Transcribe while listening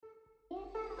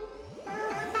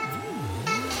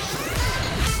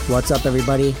What's up,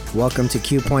 everybody? Welcome to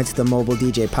Q Points, the Mobile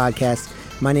DJ Podcast.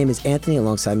 My name is Anthony.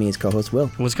 Alongside me is co-host Will.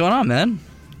 What's going on, man?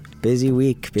 Busy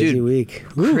week.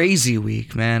 Crazy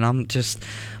week, man. I'm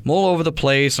all over the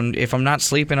place. If I'm not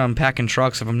sleeping, I'm packing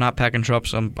trucks. If I'm not packing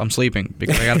trucks, I'm sleeping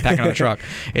because I got to pack another truck.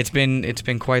 It's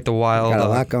been quite the wild. Got a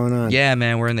lot going on. Yeah,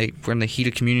 man. We're in the heat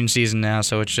of communion season now,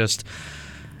 so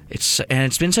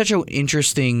it's been such an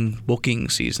interesting booking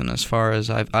season as far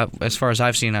as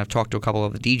I've seen. I've talked to a couple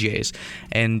of the DJs,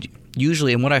 and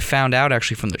usually, and what I found out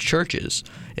actually from the churches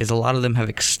is a lot of them have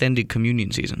extended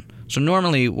communion season. So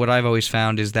normally, what I've always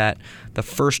found is that the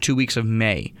first 2 weeks of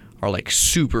May are like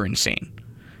super insane,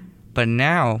 but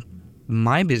now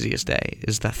my busiest day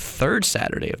is the third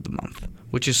Saturday of the month,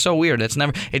 which is so weird.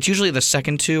 It's usually the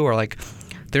second two are like,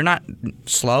 they're not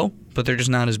slow, but they're just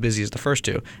not as busy as the first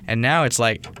two. And now it's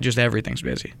like just everything's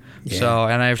busy. Yeah. So,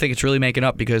 and I think it's really making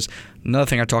up because another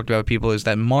thing I talked about with people is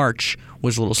that March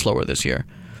was a little slower this year.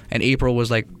 And April was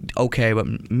like okay,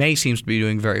 but May seems to be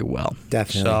doing very well.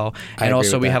 Definitely. So, and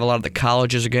also we have a lot of the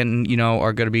colleges are going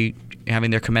to be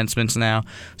having their commencements now.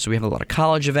 So we have a lot of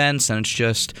college events, and it's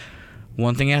just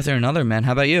one thing after another, man.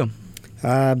 How about you?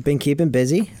 Been keeping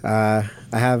busy. I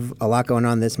have a lot going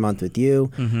on this month with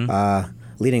you. Mm-hmm.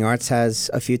 Leading Arts has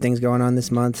a few things going on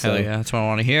this month. Hell yeah, that's what I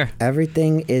want to hear.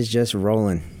 Everything is just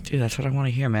rolling. Dude, that's what I want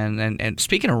to hear, man. And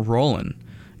speaking of rolling,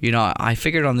 I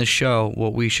figured on this show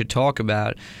what we should talk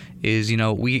about is,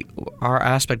 our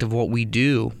aspect of what we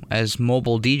do as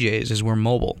mobile DJs is we're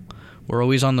mobile. We're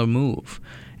always on the move.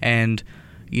 And,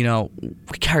 we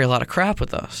carry a lot of crap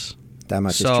with us. That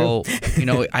much is true.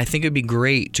 So, I think it'd be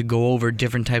great to go over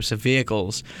different types of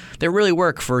vehicles that really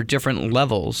work for different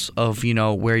levels of,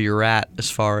 where you're at as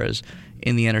far as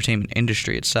in the entertainment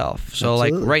industry itself. So,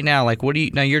 Absolutely. right now,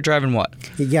 now you're driving what?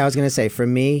 Yeah, I was going to say, for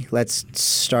me, let's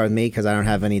start with me because I don't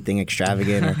have anything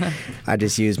extravagant. I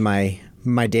just use my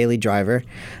daily driver.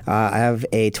 I have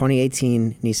a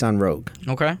 2018 Nissan Rogue.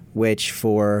 Okay. Which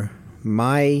for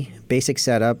my basic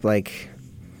setup,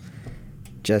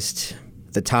 just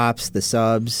the tops, the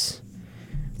subs,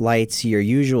 lights, your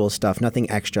usual stuff,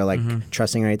 nothing extra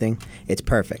trussing or anything, it's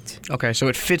perfect. Okay, so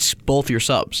it fits both your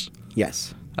subs.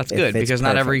 Yes. That's good because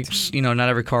not every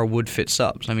car would fit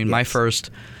subs. I mean, yes. my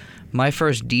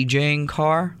first DJing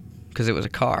car, because it was a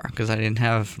car, because I didn't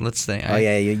have, let's say.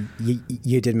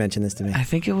 You did mention this to me. I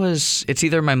think it's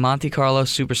either my Monte Carlo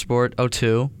Super Sport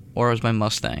 02 or it was my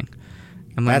Mustang.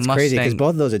 And That's crazy because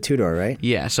both of those are two-door, right?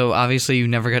 Yeah, so obviously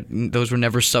those were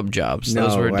never sub jobs. No,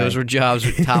 those were jobs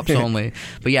with tops only.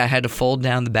 But yeah, I had to fold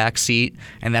down the back seat,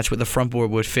 and that's where the front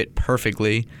board would fit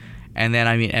perfectly. And then,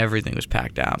 everything was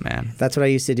packed out, man. That's what I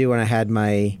used to do when I had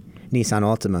my Nissan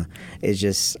Altima. It's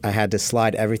just I had to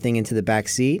slide everything into the back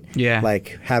seat. Yeah.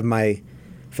 Have my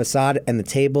facade and the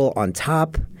table on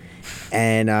top,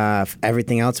 and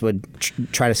everything else would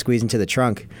try to squeeze into the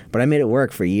trunk. But I made it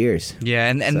work for years. Yeah,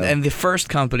 and the first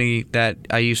company that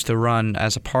I used to run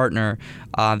as a partner,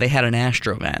 they had an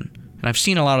Astro van. And I've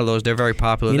seen a lot of those. They're very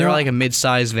popular. They're like a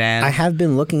mid-size van. I have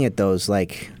been looking at those,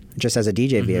 just as a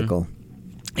DJ vehicle.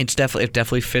 It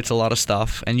definitely fits a lot of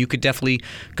stuff, and you could definitely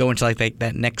go into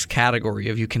that next category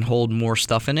of you can hold more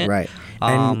stuff in it. Right,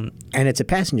 and it's a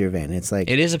passenger van.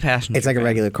 It is a passenger. It's like van. A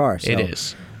regular car. So, it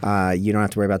is. You don't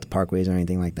have to worry about the parkways or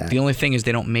anything like that. The only thing is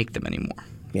they don't make them anymore.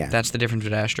 Yeah, that's the difference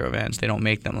with Astro vans. They don't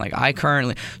make them.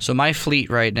 So my fleet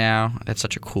right now. That's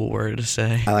such a cool word to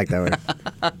say. I like that word.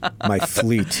 My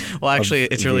fleet. Well, actually,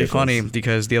 it's really vehicles. funny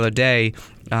because the other day,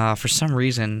 for some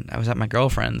reason, I was at my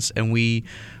girlfriend's and we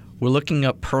were looking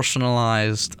up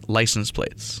personalized license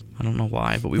plates. I don't know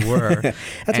why, but we were.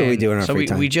 That's what we do in our free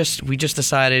time. We just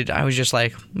decided. I was just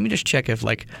like, let me just check if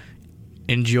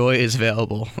Enjoy is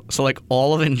available. So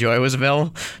all of Enjoy was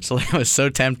available. So I was so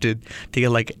tempted to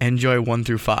get Enjoy 1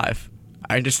 through 5.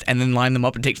 And then line them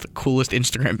up and take the coolest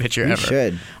Instagram picture ever. You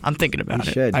should. I'm thinking about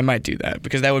it. Should. I might do that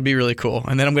because that would be really cool.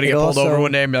 And then I'm gonna get pulled over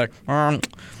one day and be like,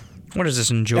 what is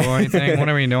this Enjoy thing? What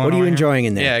are you doing? What are you enjoying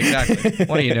in there? Yeah, exactly.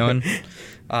 What are you doing?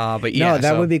 But yeah, no,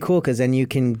 that would be cool because then you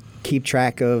can keep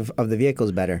track of the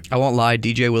vehicles better. I won't lie,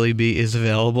 DJ Willie B is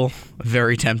available.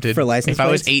 Very tempted. For license If I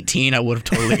was plates? 18, I would have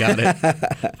totally got it.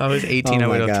 If I was 18, I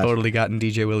would have totally gotten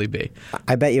DJ Willie B.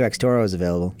 I bet you X-Toro is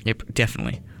available. Yep,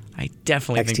 definitely. I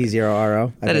definitely think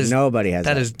XT0RO. I bet nobody has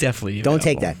that. That is definitely available. Don't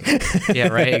take that. Yeah,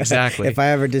 right, exactly. If I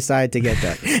ever decide to get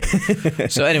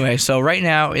that. So anyway, right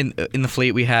now in the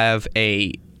fleet we have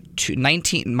a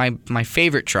 19 my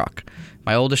favorite truck.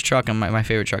 My oldest truck and my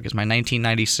favorite truck is my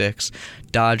 1996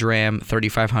 Dodge Ram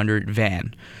 3500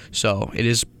 van. So it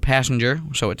is passenger,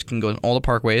 so it can go in all the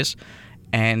parkways,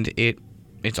 and it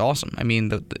it's awesome. I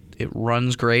mean, it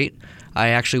runs great. I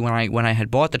actually when I had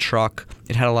bought the truck,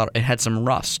 it had some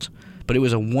rust, but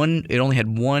it only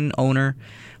had one owner,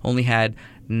 only had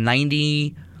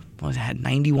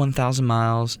 91,000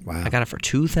 miles. Wow. I got it for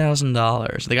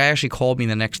 $2,000. The guy actually called me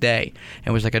the next day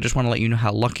and was like, I just want to let you know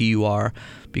how lucky you are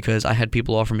because I had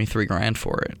people offer me $3,000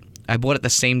 for it. I bought it the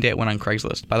same day it went on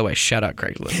Craigslist. By the way, shout out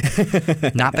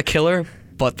Craigslist. Not the killer,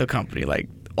 but the company. Like,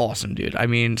 awesome, dude. I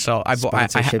mean, so I bought.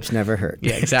 Sponsorships never hurt.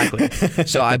 Yeah, exactly.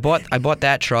 So I bought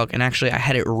that truck, and actually I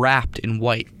had it wrapped in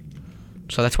white.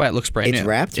 So that's why it looks brand new. It's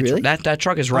wrapped, really? That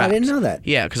truck is wrapped. I didn't know that.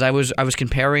 Yeah, because I was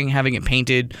comparing having it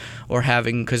painted or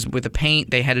because with the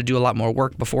paint they had to do a lot more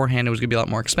work beforehand. It was gonna be a lot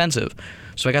more expensive.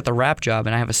 So I got the wrap job,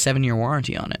 and I have a 7-year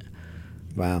warranty on it.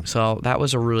 Wow. So that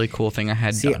was a really cool thing I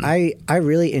had done. I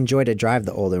really enjoyed to drive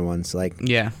the older ones. Like,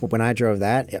 yeah. When I drove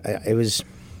that, it was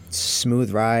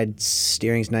smooth ride,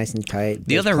 steering's nice and tight.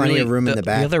 There's plenty of room in the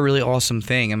back. The other really awesome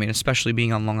thing, I mean, especially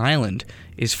being on Long Island,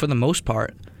 is for the most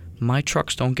part, my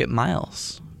trucks don't get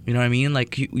miles. You know what I mean?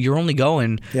 Like you're only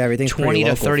going 20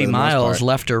 to 30 miles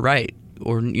left or right,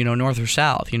 or north or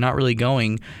south. You're not really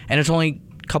going, and it's only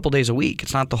couple days a week.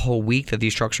 It's not the whole week that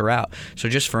these trucks are out. So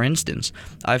just for instance,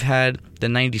 I've had the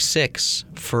 96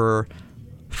 for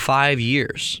 5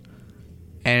 years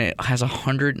and it has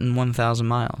 101,000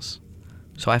 miles.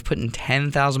 So I've put in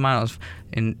 10,000 miles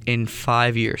in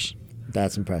 5 years.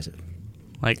 That's impressive.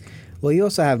 Like, well, you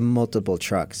also have multiple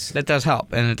trucks. That does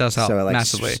help, and it does help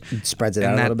massively. Spreads it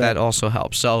out a little bit. That also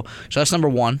helps. So that's number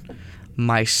one.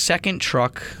 My second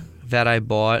truck that I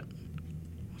bought,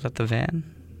 was that the van?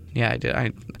 Yeah, I did.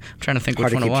 I'm trying to think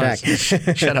which one it was.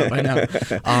 Shut up, I know.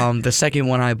 The second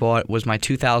one I bought was my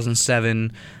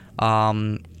 2007.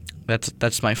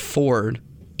 That's my Ford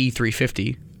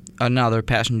E350, another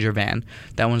passenger van.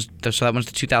 That one's the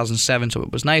 2007, so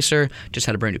it was nicer. Just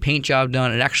had a brand new paint job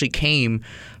done. It actually came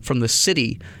from the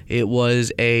city.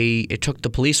 It took the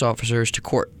police officers to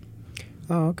court.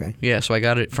 Oh, okay. Yeah, so I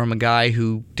got it from a guy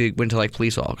who went to like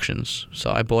police auctions.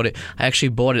 So I bought it. I actually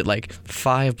bought it like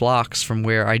 5 blocks from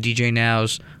where DJ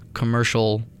Now's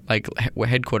commercial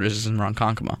headquarters is in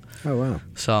Ronkonkoma. Oh, wow.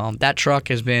 So that truck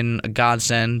has been a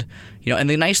godsend. And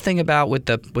the nice thing about with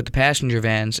the passenger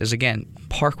vans is, again,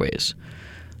 parkways.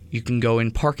 You can go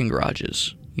in parking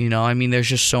garages. I mean, there's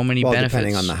just so many benefits.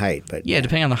 Depending on the height, but yeah,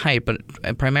 depending on the height, but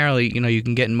primarily, you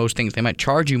can get in most things. They might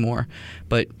charge you more,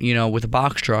 but with a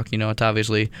box truck, it's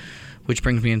obviously, which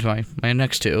brings me into my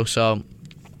next two. So,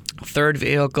 third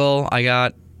vehicle I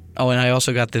got. Oh, and I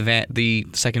also got the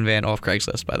second van off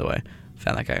Craigslist. By the way,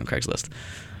 found that guy on Craigslist.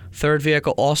 Third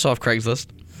vehicle also off Craigslist.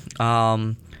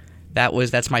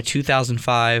 That's my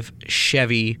 2005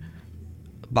 Chevy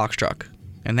box truck,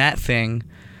 and that thing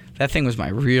was my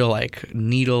real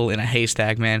needle in a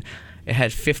haystack, man. It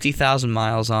had 50,000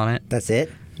 miles on it. That's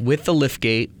it? With the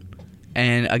liftgate.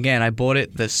 And again, I bought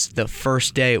it the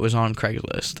first day it was on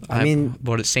Craigslist. I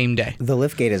bought it same day. The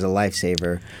liftgate is a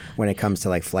lifesaver when it comes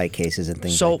to flight cases and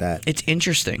things like that. So it's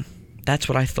interesting. That's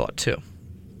what I thought too.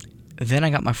 Then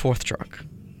I got my fourth truck,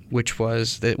 which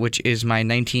is my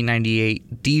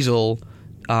 1998 diesel.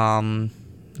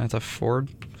 That's a Ford.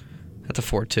 That's a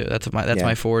Ford too. That's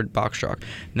my Ford box truck.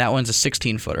 And that one's a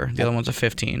 16-footer. The other one's a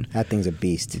 15. That thing's a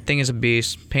beast. The thing is a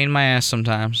beast. Pain in my ass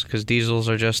sometimes because diesels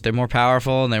are they're more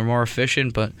powerful and they're more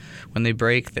efficient, but when they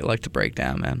break, they like to break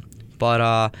down, man.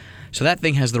 But so that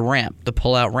thing has the ramp, the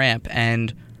pull-out ramp,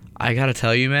 and I gotta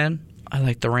tell you, man, I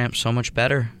like the ramp so much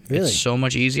better. Really? It's so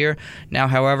much easier. Now,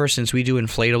 however, since we do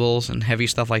inflatables and heavy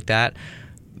stuff like that,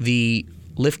 the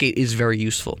liftgate is very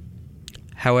useful.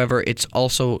 However, it's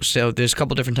also, so there's a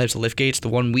couple different types of lift gates. The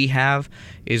one we have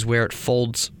is where it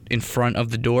folds in front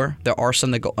of the door. There are some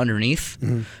that go underneath.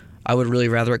 Mm-hmm. I would really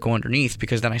rather it go underneath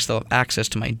because then I still have access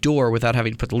to my door without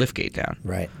having to put the lift gate down.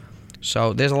 Right.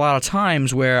 So there's a lot of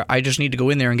times where I just need to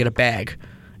go in there and get a bag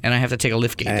and I have to take a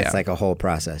lift gate down. And it's like a whole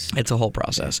process. It's a whole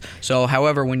process. So,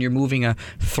 however, when you're moving a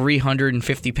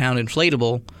 350-pound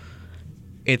inflatable,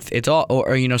 it's all,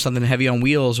 or something heavy on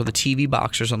wheels or the TV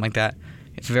box or something like that.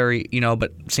 It's very,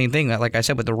 but same thing. Like I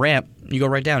said, with the ramp, you go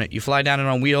right down it. You fly down it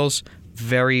on wheels.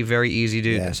 Very, very easy to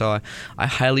do. Yeah. So I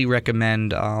highly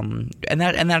recommend. And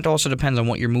that also depends on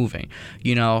what you're moving.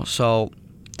 So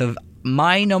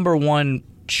my number one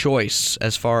choice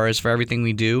as far as for everything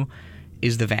we do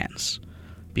is the vans.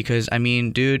 Because, I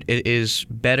mean, dude, it is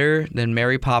better than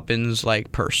Mary Poppins'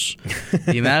 purse.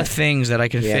 The amount of things that I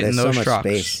can fit in those so much trucks.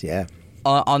 Space, yeah.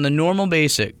 On the normal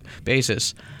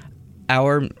basis,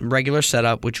 our regular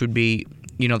setup, which would be,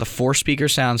 the 4-speaker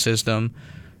sound system,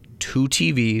 2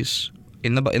 TVs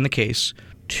in the case,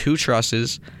 2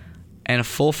 trusses, and a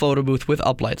full photo booth with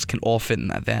uplights can all fit in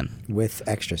that van. With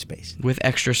extra space. With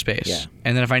extra space. Yeah.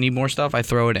 And then if I need more stuff, I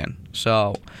throw it in.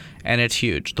 So, and it's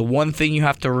huge. The one thing you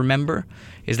have to remember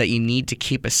is that you need to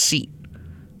keep a seat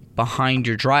behind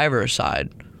your driver's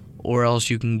side, or else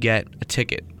you can get a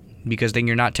ticket, because then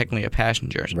you're not technically a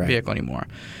passenger vehicle anymore.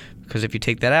 Because if you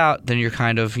take that out, then you're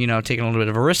kind of, taking a little bit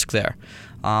of a risk there.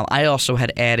 I also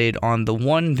had added on the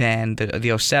one van,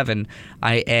 the 07,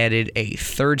 I added a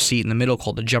third seat in the middle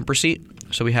called the jumper seat.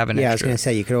 So we have an extra. I was going to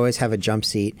say, you could always have a jump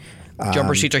seat.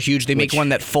 Jumper seats are huge. They make one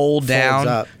that folds down.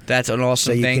 Up. That's an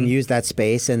awesome thing. So you can use that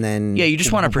space, and then... Yeah, you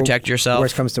just want to protect yourself.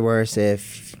 Worst comes to worst,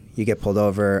 if you get pulled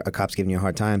over, a cop's giving you a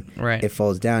hard time. Right. It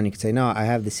folds down. You can say, no, I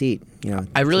have the seat.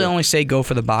 I really only say go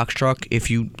for the box truck if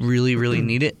you really, really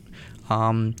need it.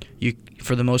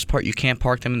 For the most part, you can't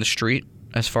park them in the street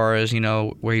as far as,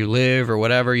 where you live or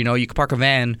whatever. You can park a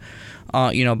van,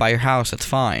 by your house. That's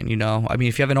fine, I mean,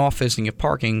 if you have an office and you have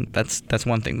parking, that's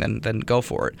one thing. Then go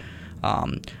for it.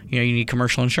 You need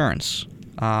commercial insurance.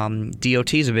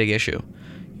 DOT is a big issue.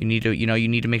 You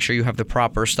need to make sure you have the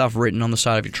proper stuff written on the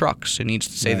side of your trucks. It needs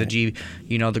to say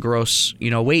the gross,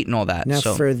 weight and all that. Now,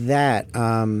 for that,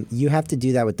 you have to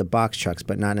do that with the box trucks,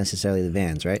 but not necessarily the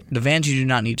vans, right? The vans you do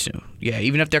not need to. Yeah,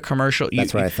 even if they're commercial,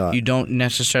 that's what I thought. You don't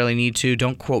necessarily need to.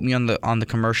 Don't quote me on the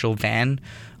commercial van.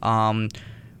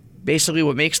 Basically,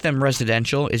 what makes them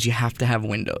residential is you have to have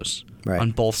windows. Right.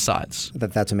 On both sides.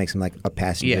 That's what makes them like a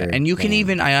passenger. Yeah, and you can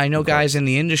even, I know guys in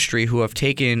the industry who have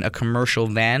taken a commercial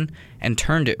van and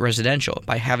turned it residential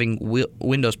by having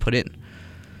windows put in.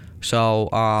 So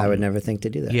I would never think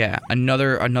to do that. Yeah,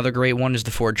 another great one is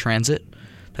the Ford Transit.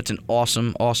 That's an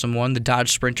awesome one. The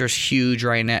Dodge Sprinter's huge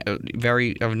right now.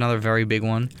 Another very big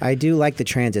one. I do like the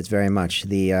Transits very much.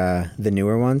 The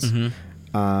newer ones.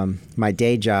 Mm-hmm. My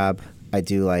day job, I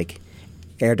do like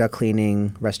air duct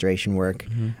cleaning, restoration work.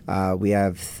 Mm-hmm. We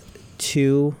have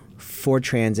 2 Ford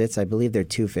Transits. I believe they're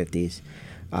 250s.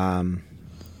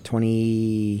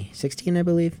 2016, I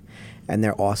believe. And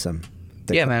they're awesome.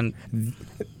 Man.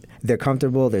 They're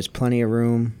comfortable. There's plenty of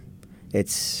room.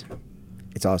 It's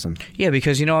awesome. Yeah,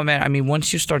 because you know what, man? I mean,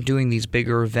 once you start doing these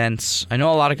bigger events, I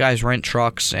know a lot of guys rent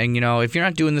trucks, and if you're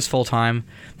not doing this full time,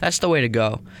 that's the way to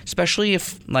go. Especially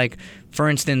if, like, for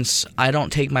instance, I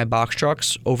don't take my box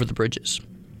trucks over the bridges.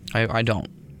 I don't.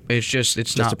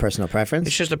 It's not a personal preference.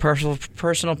 It's just a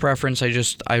personal preference. I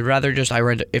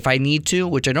rent if I need to,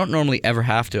 which I don't normally ever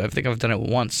have to. I think I've done it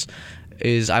once.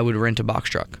 Is I would rent a box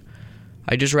truck.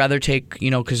 I just rather take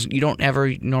because you don't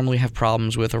ever normally have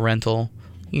problems with a rental.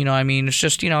 I mean, it's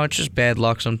just bad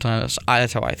luck sometimes.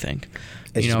 That's how I think.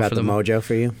 It's just about the mojo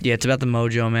for you? Yeah, it's about the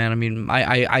mojo, man. I mean,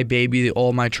 I baby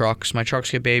all my trucks. My trucks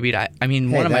get babied.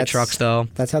 One of my trucks, though.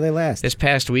 That's how they last. This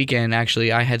past weekend,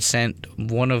 actually, I had sent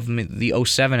one of the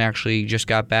 07 actually just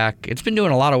got back. It's been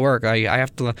doing a lot of work. I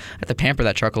have to pamper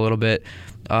that truck a little bit.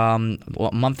 A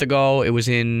month ago, it was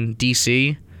in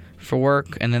D.C. for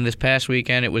work, and then this past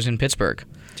weekend, it was in Pittsburgh.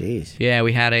 Jeez. Yeah,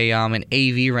 we had an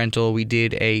AV rental. We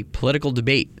did a political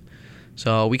debate.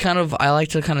 So I like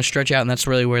to kind of stretch out, and that's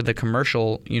really where the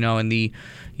commercial, and the,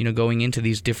 going into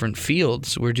these different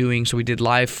fields we're doing. So we did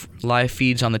live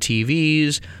feeds on the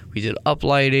TVs, we did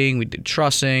uplighting, we did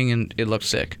trussing, and it looked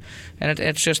sick. And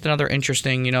it's just another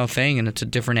interesting, thing, and it's a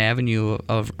different avenue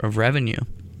of revenue.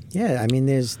 Yeah, I mean,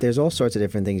 there's all sorts of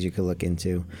different things you could look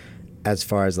into as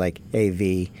far as like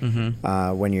AV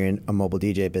when you're in a mobile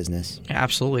DJ business. Yeah,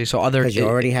 absolutely. So because you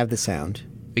already have the sound.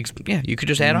 Yeah, you could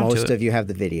just add on to it. Most of you have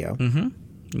the video.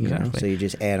 Mm-hmm. Exactly. So you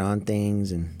just add on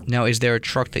things. And now, is there a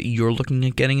truck that you're looking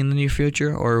at getting in the near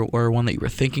future, or one that you were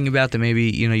thinking about that maybe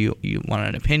you want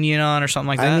an opinion on or something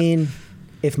like that? I mean,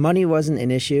 if money wasn't an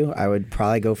issue, I would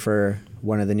probably go for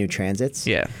one of the new Transits.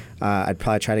 Yeah. I'd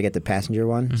probably try to get the passenger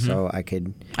one so I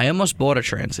could... I almost bought a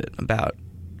Transit about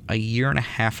a year and a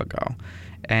half ago,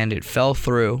 and it fell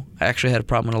through. I actually had a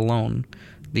problem with a loan.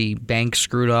 The bank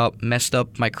screwed up, messed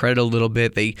up my credit a little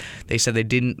bit. They said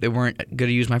they weren't going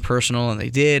to use my personal, and they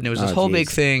did. And it was this whole big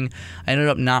thing. I ended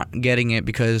up not getting it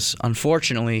because,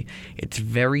 unfortunately, it's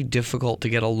very difficult to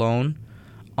get a loan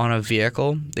on a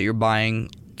vehicle that you're buying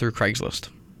through Craigslist.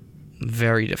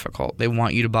 Very difficult. They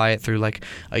want you to buy it through like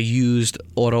a used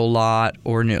auto lot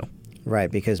or new. Right,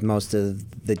 because most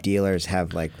of the dealers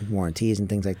have like warranties and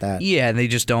things like that. Yeah, and they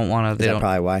just don't want to. Is that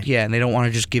probably why? Yeah, and they don't want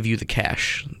to just give you the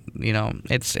cash.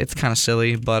 It's kind of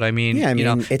silly, but I mean,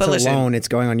 it's a loan. It's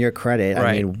going on your credit.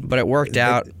 Right, I mean, but it worked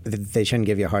out. They shouldn't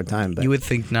give you a hard time, but you would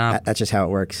think not. That's just how it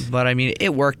works. But I mean,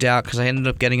 it worked out because I ended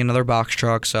up getting another box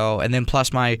truck. So, and then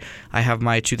plus I have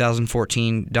my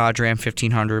 2014 Dodge Ram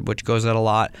 1500, which goes out a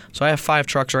lot. So I have 5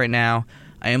 trucks right now.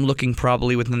 I am looking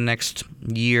probably within the next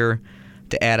year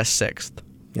to add a 6th.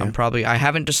 Yeah. I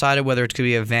haven't decided whether it's going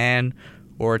to be a van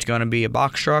or it's going to be a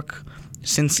box truck.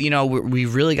 Since,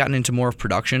 we've really gotten into more of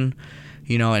production,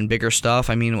 and bigger stuff.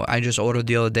 I mean, I just ordered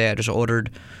the other day. I just ordered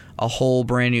a whole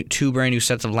two brand new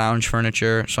sets of lounge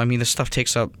furniture. So, I mean, this stuff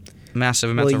takes up massive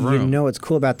amounts of room. What's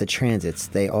cool about the Transits?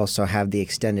 They also have the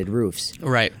extended roofs.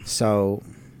 Right. So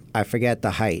I forget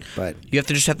the height, but you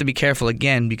have to be careful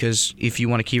again, because if you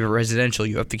want to keep it residential,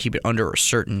 you have to keep it under a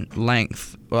certain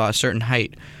length, a certain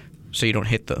height, so you don't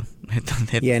hit the.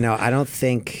 Yeah, no, I don't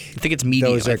think. I think it's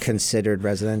medium. Those are considered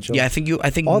residential. Yeah, I think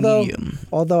medium.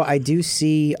 Although I do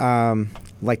see,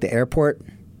 like the airport,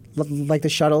 like the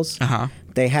shuttles.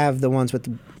 They have the ones with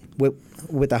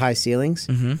the high ceilings,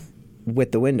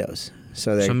 with the windows.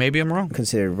 So maybe I'm wrong.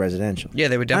 Considered residential. Yeah,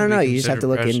 they would definitely. I don't know. You just have to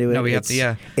look into it. No, we have to.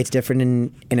 Yeah, it's different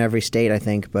in every state, I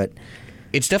think, but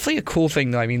it's definitely a cool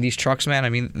thing, though. I mean, these trucks, man. I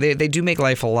mean, they do make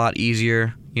life a lot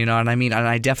easier. And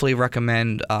I definitely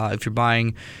recommend if you're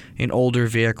buying an older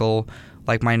vehicle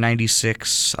like my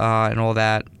 '96 and all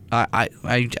that.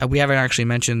 We haven't actually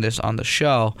mentioned this on the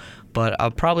show, but I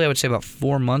would say about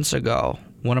 4 months ago,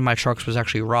 one of my trucks was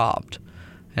actually robbed.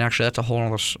 And actually, that's a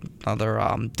whole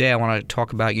other day I want to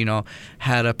talk about,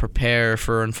 how to prepare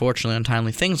for, unfortunately,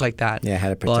 untimely things like that. Yeah, how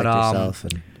to protect yourself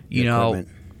and equipment.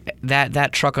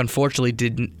 That truck,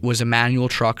 unfortunately, was a manual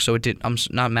truck, so it did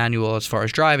not manual as far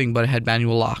as driving, but it had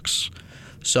manual locks.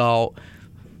 So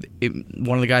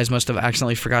one of the guys must have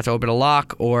accidentally forgot to open a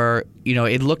lock, or,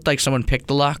 it looked like someone picked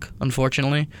the lock,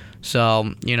 unfortunately.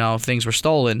 So, things were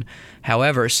stolen.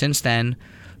 However, since then,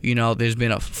 there's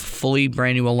been a fully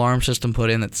brand new alarm system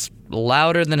put in that's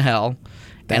louder than hell.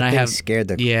 That thing scared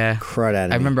the crud out of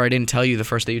me. I remember I didn't tell you the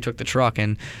first day you took the truck,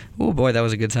 and oh boy, that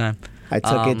was a good time. I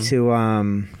took it to, I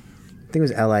think it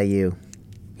was LIU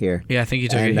here. Yeah, I think you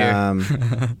took it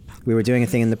here. We were doing a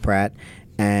thing in the Pratt,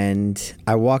 and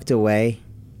I walked away.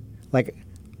 Like,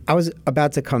 I was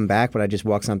about to come back, but I just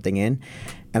walked something in,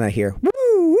 and I hear, woo,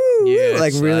 woo, yeah,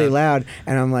 like really loud.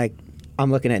 And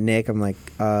I'm looking at Nick. I'm like,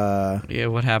 yeah,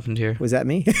 what happened here? Was that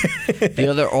me? The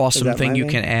other awesome thing you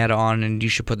can add on, and you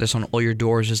should put this on all your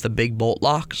doors, is the big bolt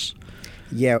locks.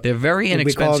 Yeah. They're very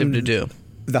inexpensive to do.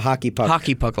 The hockey puck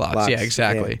locks. Yeah,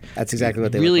 exactly. Yeah, that's exactly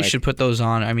what they really look like. should put those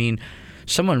on. I mean,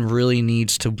 someone really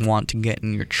needs to want to get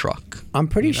in your truck. I'm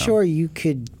pretty sure you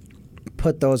could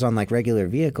put those on like regular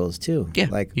vehicles too. Yeah,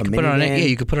 like you a can put it on. minivan. Yeah,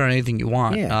 you could put it on anything you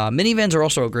want. Yeah. Minivans are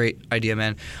also a great idea,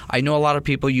 man. I know a lot of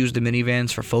people use the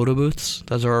minivans for photo booths.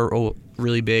 Those are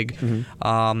really big,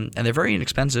 and they're very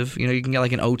inexpensive. You can get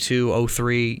like an 02,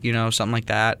 03, something like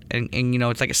that, and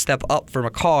it's like a step up from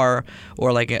a car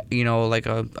or like a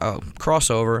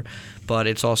crossover, but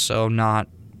it's also not.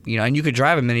 And you could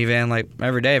drive a minivan like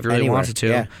every day if you really wanted to.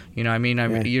 Yeah. You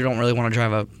don't really want to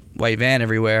drive a white van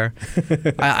everywhere.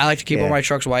 I like to keep all my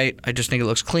trucks white. I just think it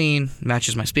looks clean,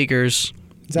 matches my speakers.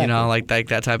 Exactly. Like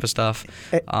that type of stuff.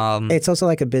 It's also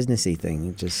like a businessy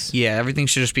thing. Everything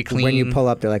should just be clean. When you pull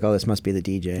up, they're like, "Oh, this must be the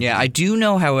DJ." Yeah, I do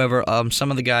know, however,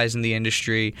 some of the guys in the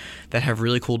industry that have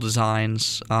really cool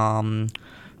designs.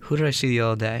 Who did I see the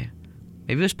other day?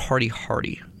 Maybe it was Party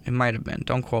Hardy. It might have been.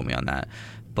 Don't quote me on that.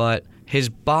 But his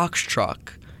box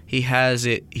truck, he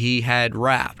had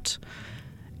wrapped,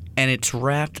 and it's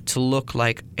wrapped to look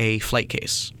like a flight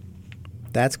case.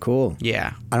 That's cool.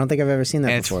 Yeah. I don't think I've ever seen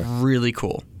that before. It's really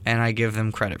cool, and I give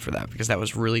them credit for that because that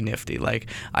was really nifty. Like,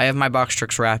 I have my box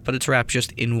trucks wrapped, but it's wrapped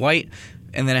just in white,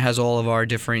 and then it has all of our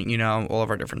different,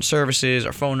 different services,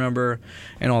 our phone number,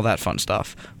 and all that fun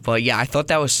stuff. But yeah, I thought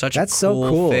that was such a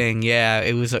cool thing. Yeah,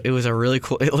 it was a really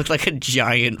cool. It looked like a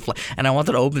giant and I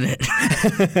wanted to open it.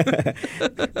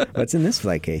 What's in this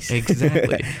flight case?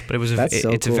 Exactly. But it's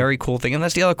cool. a very cool thing, and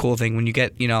that's the other cool thing when you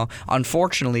get,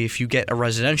 unfortunately, if you get a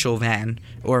residential van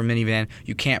or a minivan,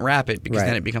 you can't wrap it because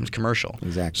then it becomes commercial.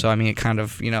 Exactly. So I mean, it kind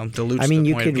of dilutes.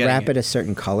 You could wrap it a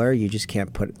certain color. You just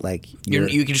can't put like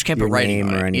you just can't put writing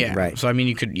on or it. Yeah. Right. So I mean,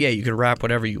 you could wrap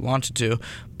whatever you wanted to,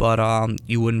 but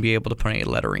you wouldn't be able to put any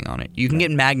lettering on it. You can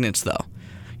get magnets though.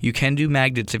 You can do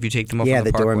magnets if you take them up on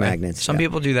the parkway. door magnets. Some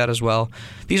people do that as well.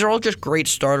 These are all just great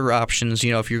starter options.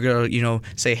 If you're gonna,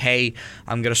 say, hey,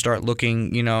 I'm gonna start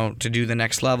looking, to do the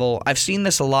next level. I've seen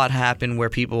this a lot happen where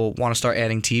people want to start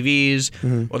adding TVs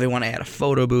or they want to add a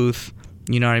photo booth.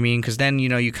 You know what I mean? Because then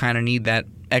you kind of need that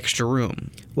extra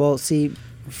room. Well, see,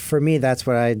 for me, that's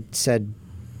what I said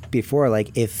before.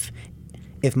 Like if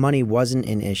money wasn't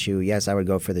an issue, yes, I would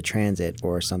go for the Transit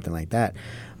or something like that.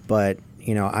 But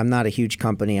I'm not a huge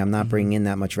company. I'm not bringing in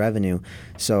that much revenue.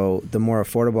 So the more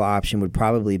affordable option would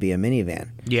probably be a minivan.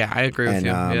 Yeah, I agree with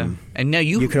you. Yeah. And now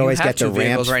you could always have get the two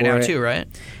vehicles ramps right now for it. too, right?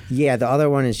 Yeah, the other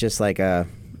one is just like a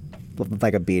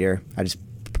beater. I just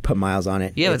put miles on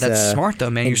it. Yeah, but It's that's smart though,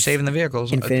 man. You're saving the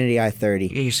vehicles. Infiniti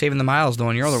i30. Yeah, you're saving the miles though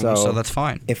on your other one, so that's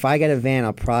fine. If I get a van,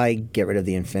 I'll probably get rid of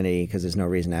the Infiniti because there's no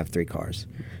reason to have 3 cars,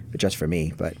 just for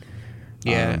me. But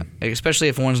yeah, especially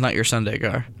if one's not your Sunday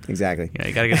car. Exactly. Yeah,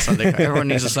 you gotta get a Sunday car. Everyone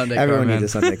needs a Sunday car. Everyone man.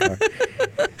 needs a Sunday car.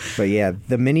 But yeah,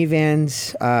 the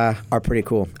minivans are pretty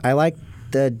cool. I like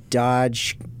the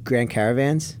Dodge Grand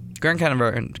Caravans. Grand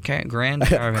Caravans.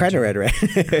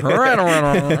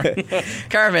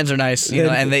 Caravans are nice,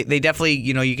 and they definitely,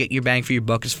 you get your bang for your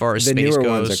buck as far as the space newer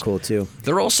goes. ones are cool too.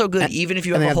 They're also good, even if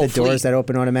you have and a they whole have the doors fleet. that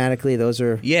open automatically. Those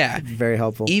are very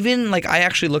helpful. Even I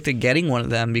actually looked at getting one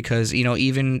of them because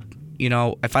even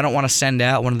if I don't want to send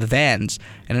out one of the vans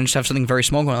and then just have something very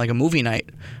small going, like a movie night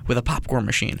with a popcorn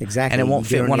machine. Exactly. And it won't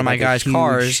fit one of my guys'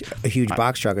 cars. A huge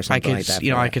box truck or something like that.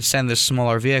 I could send this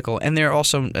smaller vehicle. And they're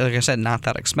also, like I said, not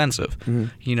that expensive.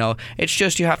 Mm-hmm. It's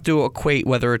just you have to equate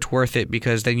whether it's worth it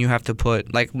because then you have to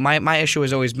put, like my issue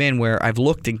has always been where I've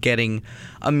looked at getting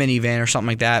a minivan or something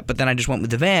like that, but then I just went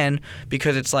with the van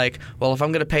because it's like, well, if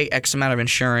I'm going to pay X amount of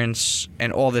insurance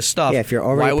and all this stuff, if you're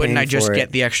already why wouldn't I paying just for get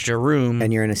it the extra room?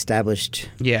 And you're an established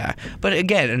But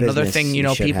again, another business thing, you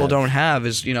should people have. don't have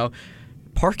is,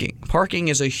 parking. Parking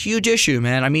is a huge issue,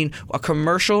 man. I mean, a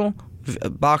commercial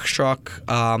box truck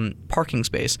parking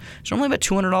space is normally about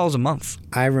 $200 a month.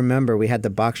 I remember we had the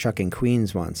box truck in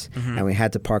Queens once, Mm-hmm. and we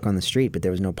had to park on the street, but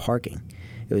there was no parking.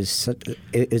 It was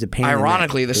it was a pain.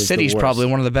 Ironically, the city's worst. probably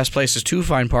one of the best places to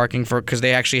find parking because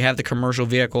they actually have the commercial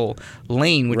vehicle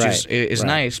lane, which is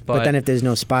nice. But then if there's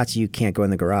no spots, you can't go in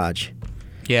the garage.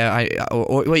 Yeah,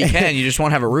 well, you can. You just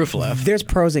won't have a roof left. There's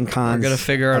pros and cons. We're gonna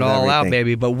figure it all out,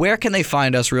 baby. But where can they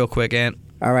find us, real quick, Ant?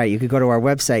 All right, you could go to our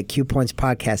website,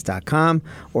 qpointspodcast.com,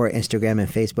 or Instagram and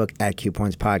Facebook at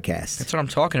qpointspodcast. That's what I'm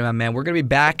talking about, man. We're going to be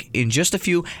back in just a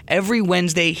few every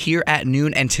Wednesday here at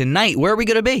noon. And tonight, where are we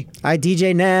going to be?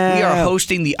 iDJ Now. We are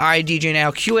hosting the iDJ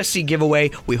Now QSC giveaway.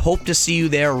 We hope to see you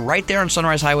there, right there on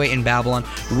Sunrise Highway in Babylon.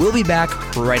 We'll be back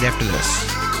right after this.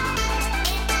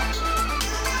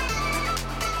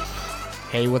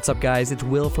 Hey, what's up, guys? It's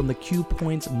Will from the Q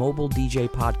Points Mobile DJ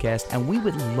Podcast, and we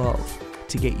would love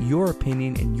to get your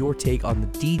opinion and your take on the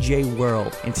DJ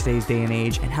world in today's day and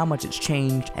age and how much it's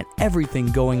changed and everything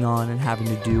going on and having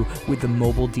to do with the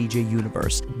mobile DJ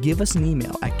universe. Give us an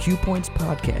email at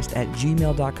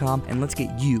qpointspodcast@gmail.com and let's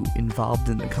get you involved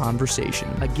in the conversation.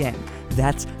 Again,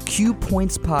 that's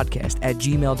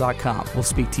qpointspodcast@gmail.com. We'll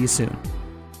speak to you soon.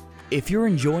 If you're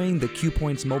enjoying the Q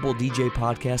Points Mobile DJ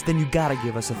Podcast, then you gotta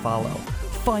give us a follow.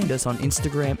 Find us on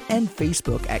Instagram and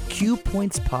Facebook at Q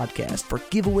Points Podcast for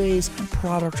giveaways,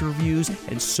 product reviews,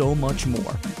 and so much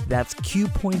more. That's Q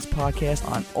Points Podcast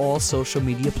on all social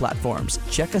media platforms.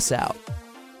 Check us out.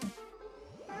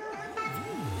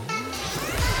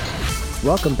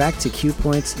 Welcome back to Q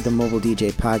Points, the Mobile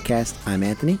DJ Podcast. I'm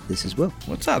Anthony. This is Will.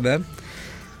 What's up, man?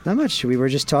 Not much. We were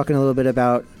just talking a little bit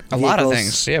about a lot of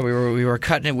things. Yeah, we were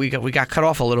cutting it. We got cut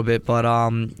off a little bit, but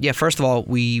first of all,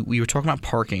 we were talking about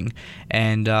parking,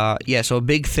 and so a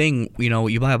big thing,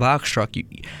 you buy a box truck,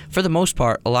 for the most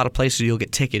part, a lot of places you'll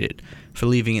get ticketed for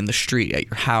leaving in the street at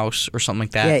your house or something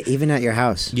like that. Yeah, even at your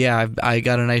house. Yeah, I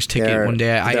got a nice ticket one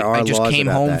day. I just came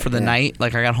home for the night.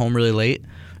 Like, I got home really late,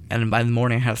 and by the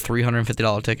morning I had a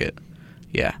 $350 ticket.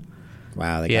 Yeah.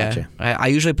 Wow, they got you. I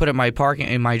usually put it in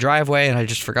my driveway, and I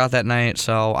just forgot that night.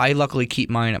 So I luckily keep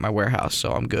mine at my warehouse,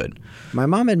 so I'm good. My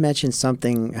mom had mentioned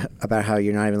something about how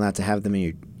you're not even allowed to have them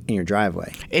in your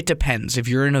driveway. It depends. If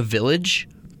you're in a village,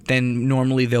 then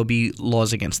normally there'll be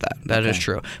laws against that. That is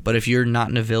true. But if you're not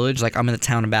in a village, like I'm in the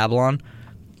town of Babylon,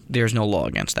 there's no law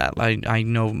against that. I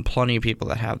know plenty of people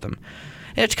that have them.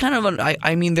 It's kind of I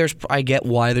get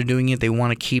why they're doing it. They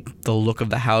want to keep the look of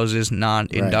the houses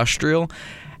non-industrial. Right.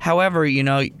 However, you're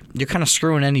kind of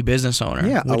screwing any business owner.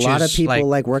 Yeah, a lot of people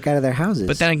work out of their houses.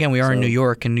 But then again, we are in New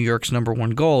York, and New York's number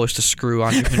one goal is to screw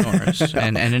entrepreneurs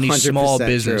and any small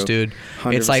business, true. dude.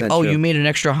 It's like, true. you made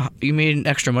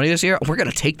extra money this year. We're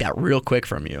gonna take that real quick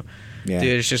from you. Yeah.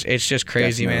 Dude, it's just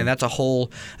crazy, man. That's a whole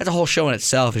show in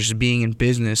itself. It's just being in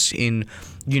business in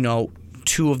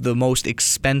two of the most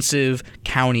expensive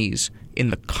counties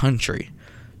in the country,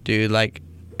 dude.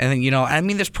 And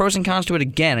then, there's pros and cons to it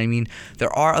again. I mean,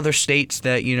 there are other states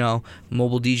that,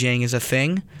 mobile DJing is a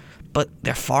thing, but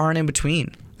they're far and in between.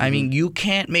 Mm-hmm. I mean, you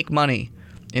can't make money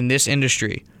in this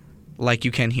industry like you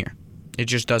can here. It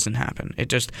just doesn't happen.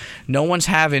 No one's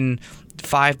having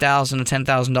 $5,000 to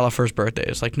 $10,000 first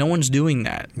birthdays. Like, no one's doing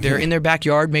that. They're in their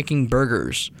backyard making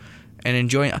burgers and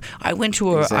enjoying. I went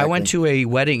to a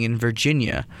wedding in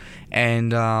Virginia,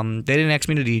 and they didn't ask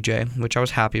me to DJ, which I was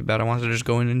happy about. I wanted to just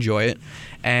go and enjoy it.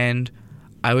 And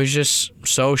I was just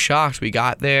so shocked. We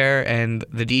got there, and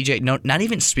the DJ, no, not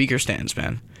even speaker stands,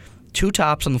 man. 2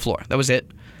 tops on the floor. That was it.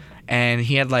 And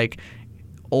he had like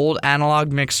old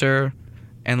analog mixer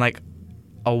and like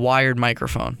a wired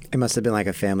microphone. It must have been like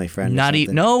a family friend. Not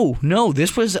even. No.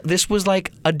 This was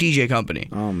like a DJ company.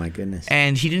 Oh my goodness.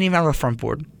 And he didn't even have a front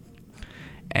board.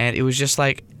 And it was just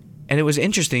like, and it was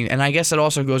interesting. And I guess it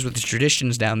also goes with the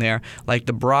traditions down there. Like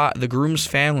the groom's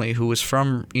family, who was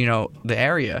from the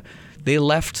area, they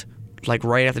left like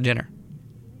right after dinner.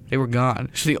 They were gone.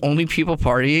 So the only people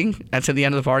partying at the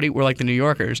end of the party were like the New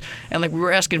Yorkers. And like we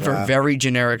were asking for very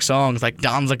generic songs like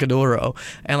Danza Kuduro,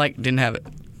 and like didn't have it.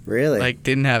 Really? Like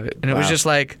didn't have it. And it was just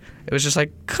like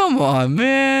come on,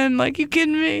 man. Like, you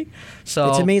kidding me? So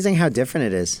it's amazing how different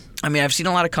it is. I mean, I've seen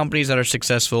a lot of companies that are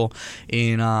successful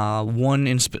in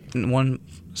one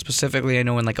specifically. I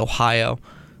know in like Ohio.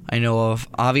 I know of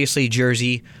obviously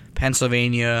Jersey,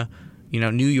 Pennsylvania,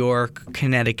 New York,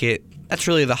 Connecticut. That's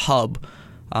really the hub.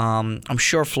 I'm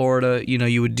sure Florida,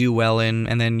 you would do well in,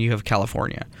 and then you have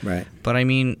California. Right. But I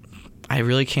mean, I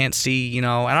really can't see, and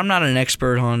I'm not an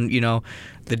expert on,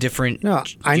 the different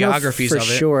geographies of it.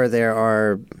 For sure there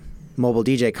are mobile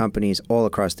DJ companies all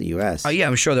across the U.S. Oh, yeah,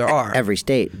 I'm sure there are. Every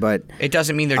state, but it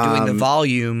doesn't mean they're doing the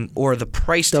volume or the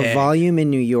price tag. The volume in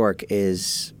New York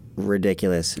is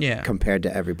ridiculous compared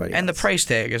to everybody else. And the price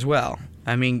tag as well.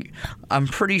 I mean, I'm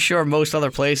pretty sure most other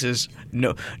places,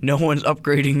 no one's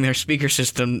upgrading their speaker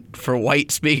system for white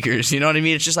speakers. You know what I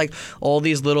mean? It's just like all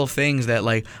these little things that,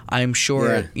 like, I'm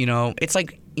sure, it's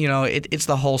like, it's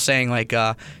the whole saying, like,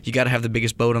 you got to have the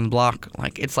biggest boat on the block.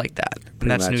 Like, it's like that. And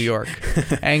that's New York.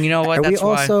 And you know what? That's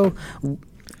why.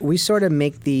 We sort of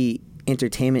make the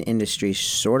entertainment industry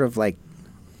sort of like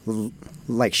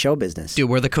show business.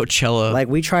 Dude, we're the Coachella. Like,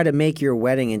 we try to make your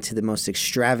wedding into the most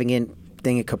extravagant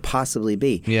thing it could possibly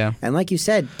be. Yeah. And like you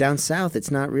said, down south,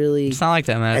 it's not like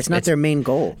that, man. It's not their main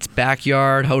goal. It's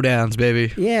backyard hoedowns,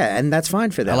 baby. Yeah, and that's fine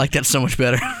for them. I like that so much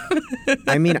better.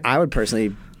 I mean, I would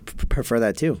personally prefer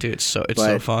that too. Dude, it's so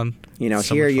fun. So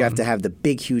here you have to have the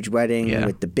big, huge wedding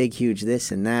with the big, huge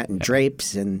this and that and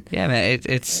drapes and. Yeah, man.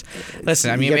 It's listen.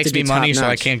 I mean, it makes me money, so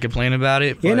I can't complain about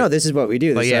it. But, this is what we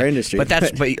do. This is our industry. But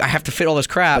I have to fit all this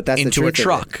crap into a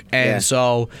truck, and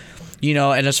so.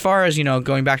 And as far as,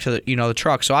 going back to the, the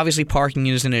truck, so obviously parking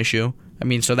is an issue. I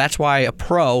mean, so that's why a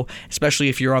pro, especially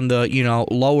if you're on the,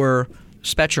 lower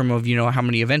spectrum of, how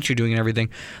many events you're doing and everything,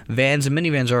 vans and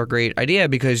minivans are a great idea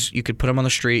because you could put them on the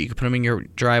street, you could put them in your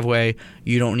driveway.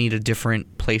 You don't need a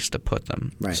different place to put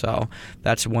them. Right. So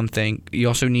that's one thing. You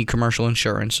also need commercial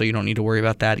insurance, so you don't need to worry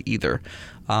about that either.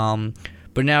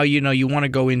 But now, you want to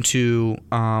go into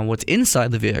what's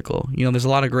inside the vehicle. There's a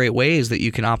lot of great ways that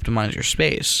you can optimize your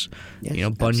space. Yes,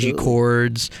 bungee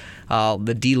cords,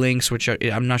 the D-Links, which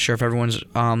I'm not sure if everyone's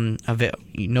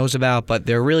knows about, but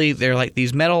they're like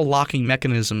these metal locking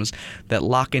mechanisms that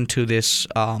lock into this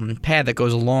pad that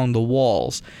goes along the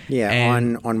walls. Yeah,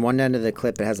 and on one end of the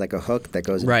clip, it has like a hook that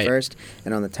goes in first,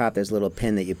 and on the top, there's a little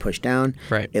pin that you push down.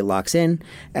 Right. It locks in,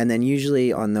 and then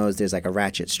usually on those, there's like a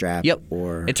ratchet strap. Yep.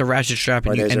 It's a ratchet strap,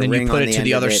 and then you put it to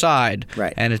the other side.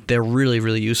 Right. And they're really,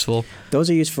 really useful. Those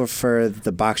are useful for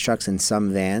the box trucks and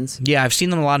some vans. Yeah, I've seen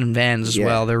them a lot in vans as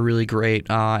well. They're really great.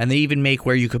 And they even make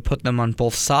where you could put them on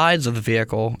both sides of the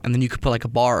vehicle, and then you could put like a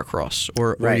bar across,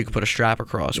 or you could put a strap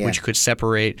across, which could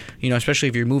separate, especially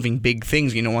if you're moving big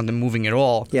things, you don't want them moving at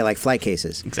all. Yeah, like flight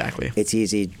cases. Exactly. It's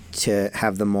easy to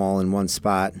have them all in one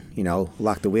spot,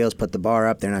 lock the wheels, put the bar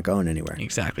up, they're not going anywhere.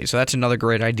 Exactly. So that's another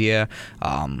great idea.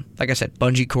 Like I said,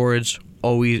 bungee cords,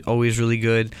 always really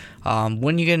good.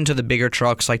 When you get into the bigger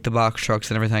trucks, like the box trucks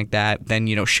and everything like that, then,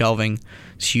 shelving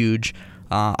is huge.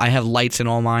 I have lights in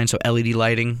all mine, so LED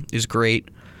lighting is great.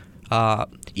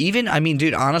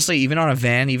 Dude, honestly, even on a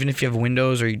van, even if you have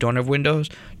windows or you don't have windows,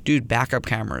 dude, backup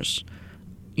cameras.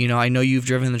 I know you've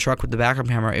driven the truck with the backup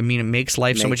camera. I mean, it makes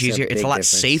life so much easier. It's a lot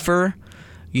safer,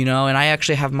 and I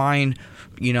actually have mine,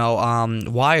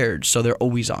 wired, so they're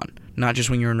always on, not just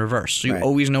when you're in reverse. So you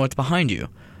always know what's behind you.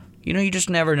 You just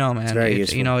never know, man. It's very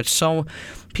useful. It's so...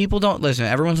 People don't... Listen,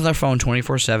 everyone's on their phone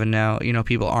 24/7 now.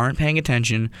 People aren't paying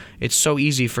attention. It's so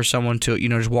easy for someone to,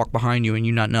 just walk behind you and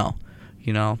you not know.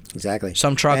 Exactly.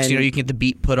 Some trucks, you can get the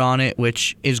beat put on it,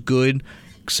 which is good,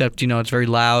 except, it's very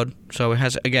loud. So it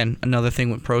has, again, another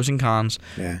thing with pros and cons.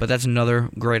 Yeah. But that's another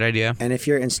great idea. And if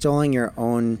you're installing your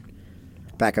own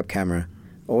backup camera,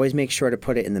 always make sure to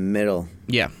put it in the middle.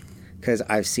 Yeah. Because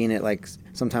I've seen it like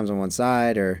sometimes on one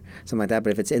side or something like that.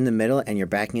 But if it's in the middle and you're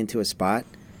backing into a spot,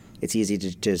 it's easy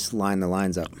to just line the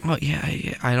lines up. Well, yeah,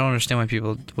 I don't understand why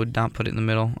people would not put it in the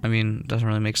middle. I mean, it doesn't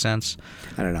really make sense.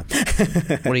 I don't know.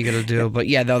 What are you gonna do? But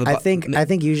yeah, I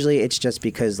think usually it's just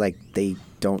because like they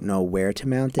don't know where to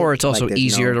mount it, or it's also like,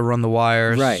 easier to run the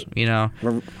wires, right? You know,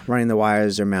 running the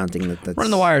wires or mounting it.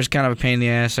 Running the wires is kind of a pain in the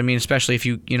ass. I mean, especially if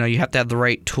you have to have the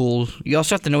right tool. You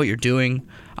also have to know what you're doing.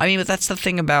 I mean, but that's the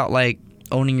thing about like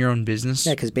owning your own business.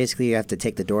 Yeah, because basically you have to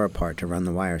take the door apart to run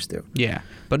the wires through. Yeah,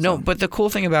 but but the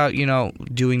cool thing about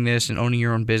doing this and owning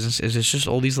your own business is it's just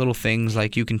all these little things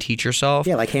like you can teach yourself.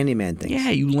 Yeah, like handyman things.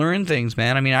 Yeah, you learn things,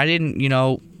 man. I mean, I didn't,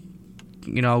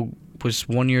 was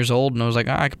 1 year old and I was like,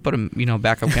 I could put a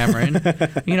backup camera in.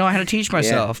 I had to teach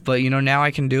myself, but now I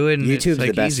can do it. And YouTube's it's, like,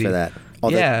 the best easy. for that. All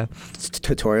the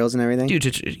tutorials and everything. Dude,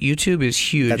 YouTube is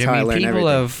huge. That's how I learn people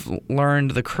everything. have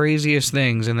learned the craziest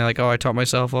things, and they're like, I taught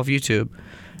myself off YouTube.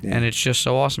 Yeah. And it's just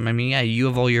so awesome. I mean, yeah, you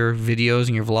have all your videos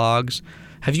and your vlogs.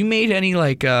 Have you made any,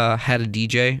 like, how to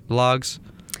DJ vlogs?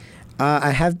 I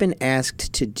have been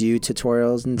asked to do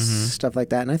tutorials and stuff like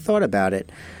that, and I thought about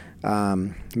it.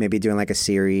 Maybe doing, like, a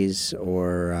series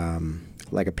or,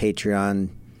 like, a Patreon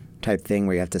type thing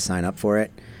where you have to sign up for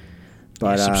it.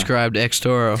 But subscribe to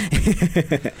Xtoro.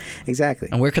 Exactly.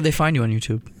 And where could they find you on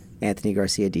YouTube? Anthony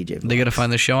Garcia DJ Vlogs. They got to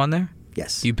find the show on there?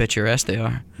 Yes. You bet your ass they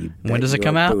are. You When does it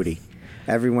come out? Booty.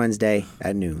 Every Wednesday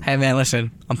at noon. Hey, man, listen.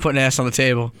 I'm putting ass on the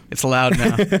table. It's allowed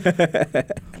now.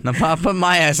 I'm not putting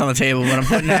my ass on the table, but I'm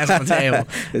putting ass on the table.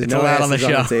 There's it's no allowed on the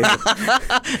show.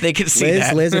 They can see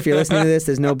that. Liz, if you're listening to this,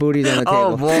 there's no booties on the table.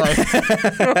 Oh, boy.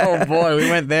 Oh, boy. We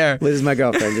went there. Liz is my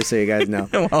girlfriend, just so you guys know.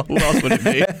 Well, who else would it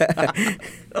be?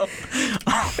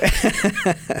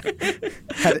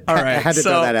 All right. I had to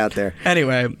throw that out there.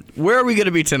 Anyway, where are we going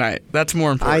to be tonight? That's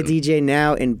more important. I DJ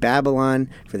now in Babylon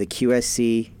for the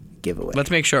QSC giveaway. Let's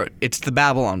make sure it's the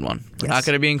Babylon one. We're not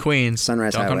going to be in Queens.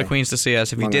 Sunrise Don't Highway. come to Queens to see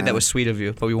us. If you Long did, Island. that was sweet of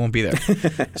you, but we won't be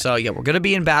there. So, yeah, we're going to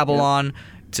be in Babylon.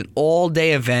 It's an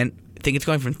all-day event. I think it's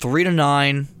going from 3 to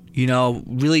 9.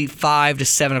 Really 5 to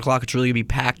 7 o'clock. It's really going to be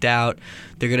packed out.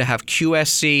 They're going to have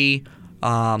QSC,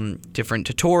 different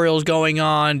tutorials going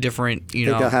on, different, I think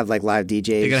they'll have like live DJs.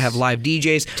 They're going to have live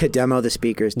DJs. To demo the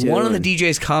speakers, too. One of the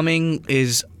DJs coming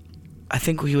is, I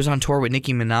think he was on tour with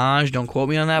Nicki Minaj. Don't quote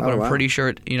me on that, but I'm pretty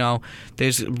sure,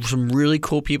 there's some really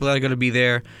cool people that are going to be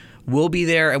there. We'll be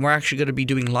there, and we're actually going to be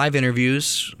doing live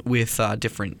interviews with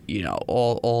different,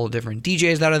 all different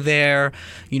DJs that are there.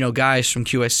 Guys from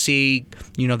QSC.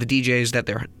 The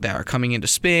DJs that are coming in to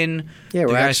spin. Yeah, the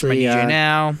we're guys from actually DJ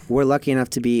Now. We're lucky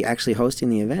enough to be actually hosting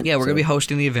the event. Yeah, we're going to be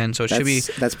hosting the event, so it should be.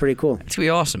 That's pretty cool. It's going to be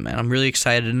awesome, man. I'm really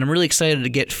excited, and I'm really excited to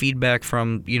get feedback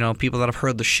from people that have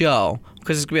heard the show,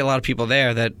 because there's going to be a lot of people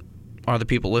there that are the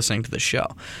people listening to the show.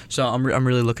 So I'm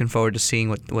really looking forward to seeing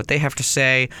what they have to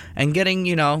say and getting,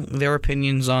 their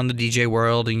opinions on the DJ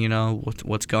world and,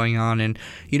 what's going on. And,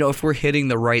 if we're hitting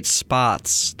the right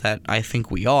spots, that I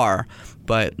think we are.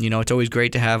 But, it's always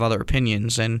great to have other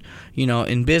opinions. And,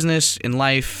 in business, in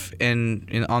life,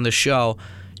 and on the show,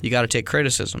 you got to take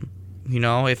criticism.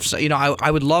 If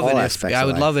I would love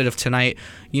it if tonight,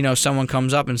 someone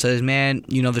comes up and says, "Man,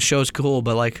 the show's cool,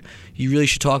 but like you really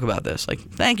should talk about this." Like,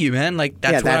 thank you, man. Like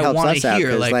that's what I want to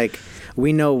hear. Like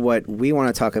we know what we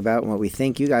want to talk about and what we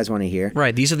think you guys want to hear.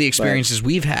 Right. These are the experiences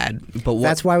we've had. But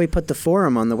that's why we put the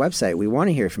forum on the website. We want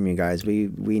to hear from you guys. We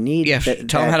need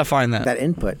tell them how to find that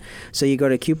input. So you go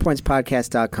to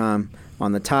QPointsPodcast.com.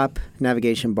 On the top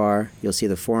navigation bar, you'll see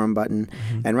the forum button,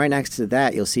 and right next to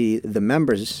that, you'll see the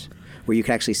members, where you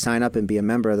can actually sign up and be a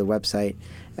member of the website.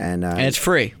 And it's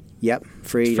free. Yep,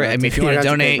 free. It's free. I mean, if you want to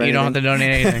donate, you don't have to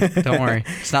donate anything. Don't worry.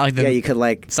 It's not like the. Yeah, you could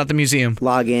It's not the museum.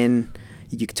 Log in.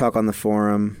 You can talk on the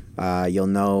forum. You'll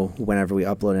know whenever we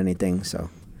upload anything. So.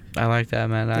 I like that,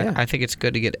 man. I think it's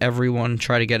good to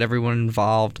try to get everyone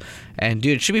involved. And,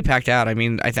 dude, it should be packed out. I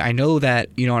mean, I know that,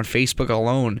 on Facebook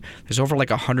alone, there's over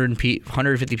like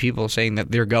 150 people saying that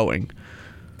they're going.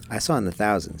 I saw in the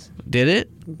thousands. Did it?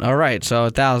 All right, so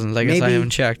thousands. I guess I haven't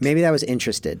checked. Maybe that was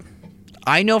interested.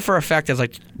 I know for a fact there's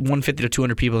like 150 to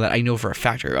 200 people that I know for a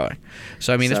fact are going.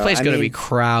 So, I mean, this place is going to be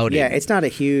crowded. Yeah, it's not a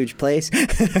huge place.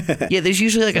 Yeah, there's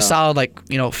usually like a solid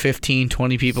 15,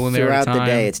 20 people in there at a time. Throughout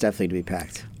the day, it's definitely to be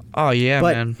packed. Oh, yeah,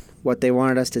 but man. What they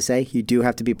wanted us to say, you do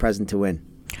have to be present to win.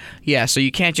 Yeah, so you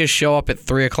can't just show up at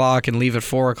 3 o'clock and leave at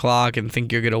 4 o'clock and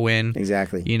think you're going to win.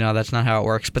 Exactly. That's not how it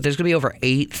works. But there's going to be over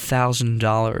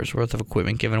 $8,000 worth of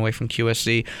equipment given away from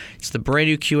QSC. It's the brand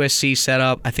new QSC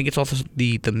setup. I think it's also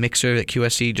the mixer that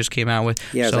QSC just came out with.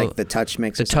 Yeah, it's like the Touch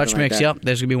Mix. The Touch Mix, yep.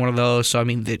 There's going to be one of those. So, I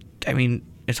mean,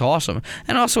 it's awesome.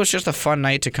 And also, it's just a fun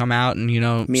night to come out and,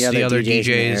 meet see other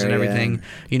DJs and everything,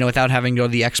 without having to go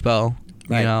to the expo.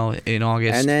 Right. In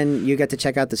August. And then you get to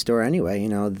check out the store anyway.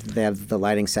 They have the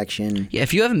lighting section. Yeah,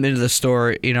 if you haven't been to the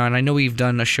store, and I know we've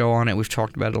done a show on it, we've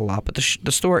talked about it a lot, but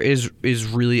the store is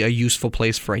really a useful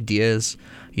place for ideas.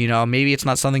 Maybe it's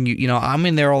not something I'm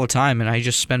in there all the time, and I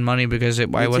just spend money because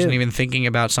I wasn't even thinking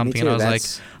about something, and I was like,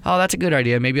 oh, that's a good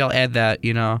idea. Maybe I'll add that.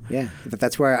 Yeah,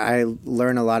 that's where I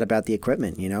learn a lot about the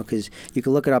equipment. Because you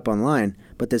can look it up online,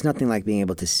 but there's nothing like being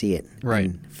able to see it, right?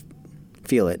 And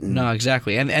feel it. No,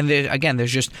 exactly. And again,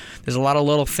 there's a lot of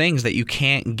little things that you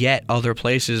can't get other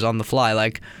places on the fly.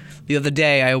 Like the other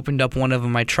day, I opened up one of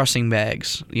my trussing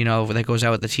bags, that goes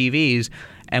out with the TVs.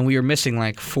 And we were missing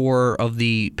like 4 of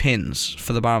the pins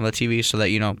for the bottom of the TV so that,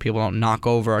 people don't knock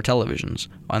over our televisions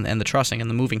and the trussing and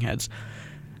the moving heads.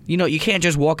 You can't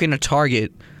just walk into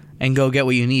Target and go get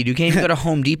what you need. You can't even go to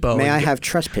Home Depot. May I have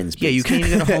truss pins, please? Yeah, you can't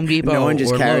even go to Home Depot no one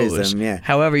just or carries Lowe's. them, yeah.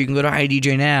 However, you can go to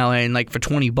IDJ now and like for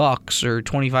 $20 or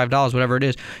 $25, whatever it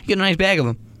is, you get a nice bag of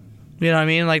them. You know what I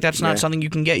mean? Like that's not something you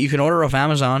can get. You can order off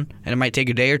Amazon and it might take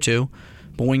a day or two.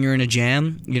 But when you're in a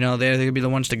jam, they're going to be the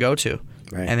ones to go to.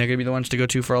 Right. And they're going to be the ones to go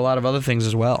to for a lot of other things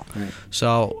as well. Right.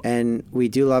 So, and we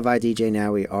do love IDJ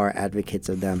now. We are advocates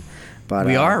of them. But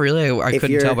we are? Really? I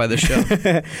couldn't tell by the show.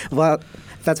 Well,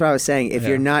 that's what I was saying. If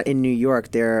you're not in New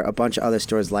York, there are a bunch of other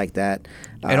stores like that.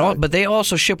 But they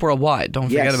also ship worldwide. Don't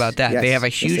forget about that. Yes, they have a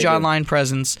huge online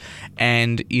presence,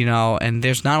 and and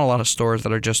there's not a lot of stores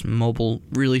that are just mobile,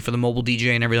 really for the mobile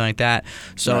DJ and everything like that.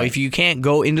 So if you can't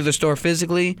go into the store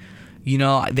physically,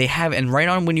 they have, and right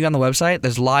on when you go on the website,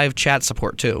 there's live chat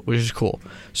support too, which is cool.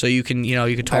 So you can, you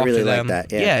can talk to them. I really like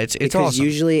that. Yeah, it's because awesome.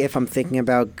 Usually, if I'm thinking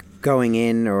about going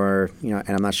in or and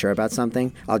I'm not sure about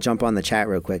something, I'll jump on the chat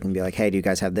real quick and be like, hey, do you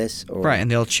guys have this? Or right,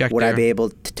 and they'll check. Would I be able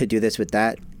to do this with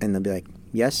that? And they'll be like,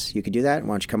 yes, you could do that. Why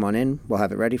don't you come on in? We'll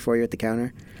have it ready for you at the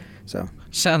counter. So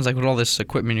sounds like with all this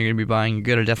equipment you're going to be buying, you're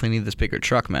going to definitely need this bigger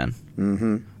truck, man.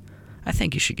 Mm-hmm. I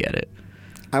think you should get it.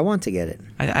 I want to get it.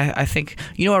 I think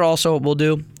what also we'll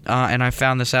do, and I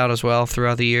found this out as well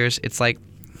throughout the years. It's like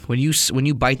when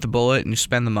you bite the bullet and you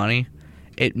spend the money,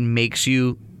 it makes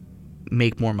you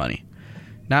make more money.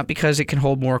 Not because it can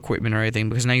hold more equipment or anything,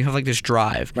 because now you have like this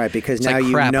drive. Right, because it's now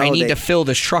like, crap, I need that to fill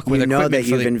this truck with equipment. You know that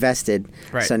you've invested,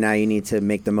 right. So now you need to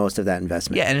make the most of that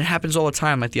investment. Yeah, and it happens all the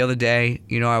time. Like the other day,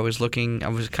 I was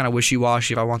kind of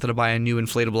wishy-washy if I wanted to buy a new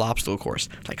inflatable obstacle course.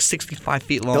 It's like 65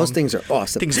 feet long. Those things are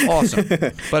awesome.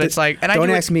 But it's like, and don't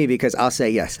ask me because I'll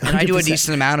say yes. 100%. And I do a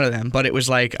decent amount of them, but it was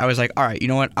like, I was like, all right, you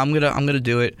know what? I'm gonna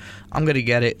do it. I'm gonna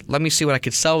get it. Let me see what I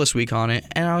could sell this week on it,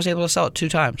 and I was able to sell it 2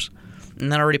 times,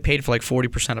 and then I already paid for like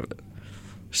 40% of it.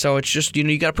 So it's just,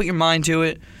 you got to put your mind to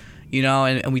it,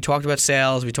 and we talked about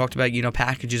sales, we talked about,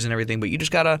 packages and everything, but you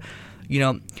just got to,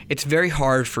 it's very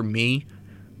hard for me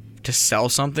to sell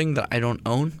something that I don't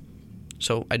own,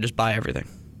 so I just buy everything.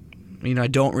 I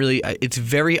don't really, it's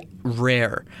very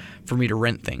rare for me to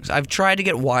rent things. I've tried to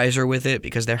get wiser with it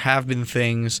because there have been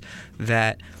things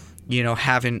that,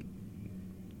 haven't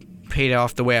paid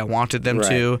off the way I wanted them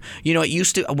to. It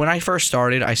used to, when I first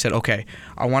started, I said, okay,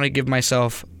 I want to give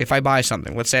myself, if I buy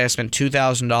something, let's say I spend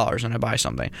 $2,000 and I buy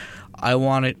something, I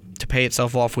want it to pay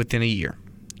itself off within a year.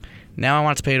 Now I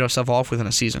want it to pay itself off within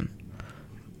a season.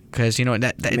 Because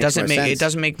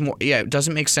it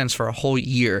doesn't make sense for a whole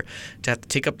year to have to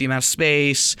take up the amount of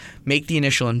space, make the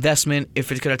initial investment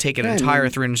if it's going to take an entire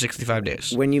 365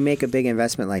 days. When you make a big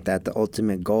investment like that, the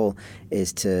ultimate goal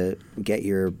is to get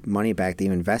your money back that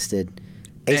you invested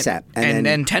ASAP and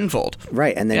then tenfold.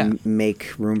 Right, and then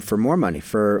make room for more money,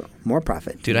 for more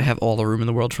profit. Dude, I have all the room in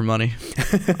the world for money.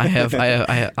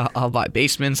 I'll buy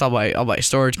basements, I'll buy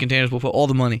storage containers. We'll put all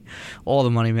the money,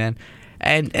 man.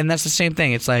 And that's the same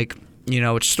thing. It's like,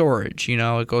 it's storage.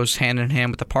 It goes hand in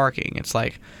hand with the parking. It's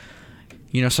like,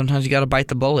 sometimes you got to bite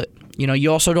the bullet.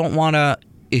 You also don't want to,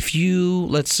 if you,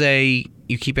 let's say,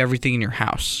 you keep everything in your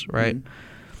house, right?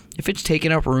 Mm-hmm. If it's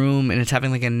taking up room and it's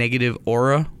having like a negative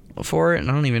aura for it, and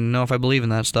I don't even know if I believe in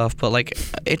that stuff, but like,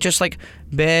 it's just like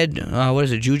bad, what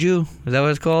is it, juju? Is that what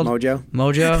it's called?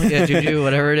 Mojo? Yeah, juju,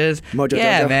 whatever it is. Mojo.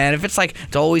 Yeah, Jojo. Man, if it's like,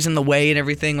 it's always in the way and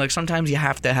everything, like sometimes you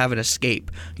have to have an escape.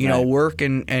 Work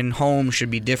and home should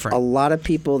be different. A lot of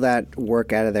people that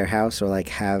work out of their house or like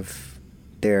have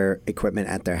their equipment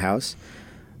at their house,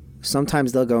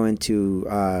 sometimes they'll go into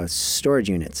storage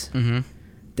units. Mm-hmm.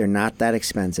 They're not that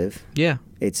expensive. Yeah.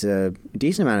 It's a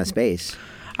decent amount of space.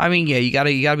 I mean, yeah, you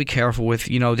gotta be careful with,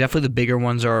 definitely the bigger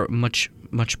ones are much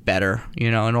better,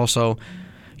 and also,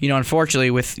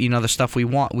 unfortunately with, the stuff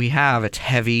we have, it's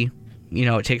heavy,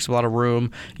 it takes a lot of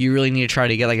room. You really need to try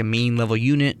to get like a main level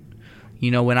unit,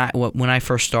 You know, when I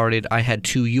first started, I had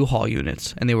 2 U-Haul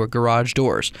units, and they were garage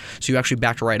doors, so you actually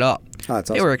backed right up. Oh, that's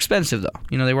awesome. They were expensive though.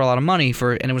 You know, they were a lot of money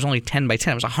and it was only 10 by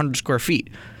 10. It was 100 square feet.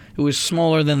 It was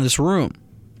smaller than this room.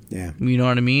 Yeah. You know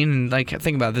what I mean? And like,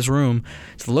 think about it, this room.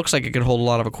 It looks like it could hold a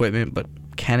lot of equipment, but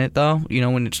can it though? You know,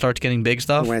 when it starts getting big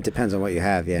stuff. When it depends on what you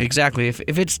have. Yeah. Exactly. If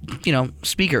it's, you know,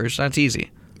 speakers, that's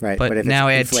easy. Right. But if now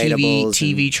it's add inflatables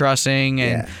TV trussing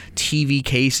and Yeah. TV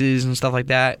cases and stuff like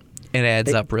that. It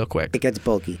adds up real quick. It gets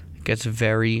bulky. It gets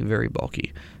very, very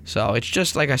bulky. So it's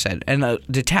just like I said. And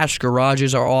detached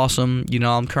garages are awesome. You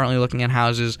know, I'm currently looking at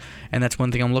houses, and that's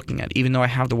one thing I'm looking at. Even though I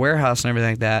have the warehouse and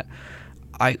everything like that,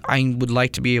 I would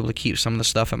like to be able to keep some of the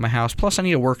stuff at my house. Plus, I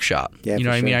need a workshop. Yeah, you know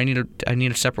for what I mean? sure. I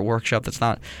need a separate workshop that's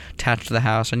not attached to the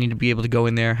house. I need to be able to go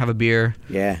in there, have a beer,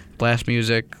 Yeah. blast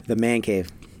music. The man cave.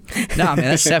 Nah, man,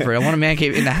 that's separate. I want a man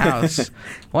cave in the house. I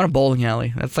want a bowling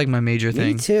alley. That's like my major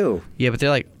thing. Me too. Yeah, but they're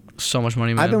like so much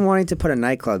money, man. I've been wanting to put a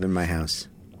nightclub in my house.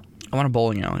 I want a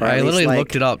bowling alley. Or at I least, literally like-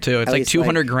 looked it up too. It's at like least,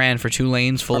 200 like- grand for 2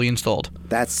 lanes fully installed.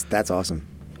 That's awesome.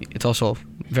 It's also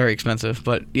very expensive,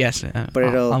 but yes, But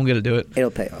I'm gonna do it. It'll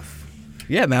pay off.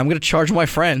 Yeah, man, I'm gonna charge my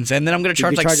friends, and then I'm gonna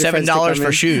charge can like charge your friends to $7 come for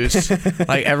in. shoes.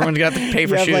 Like everyone's gonna have to pay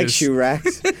for You have shoes. like shoe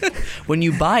racks. When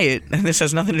you buy it, and this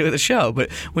has nothing to do with the show,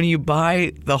 but when you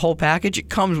buy the whole package, it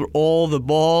comes with all the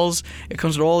balls. It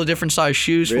comes with all the different size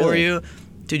shoes for Really? you.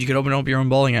 Dude, you could open up your own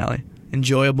bowling alley.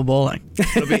 Enjoyable bowling.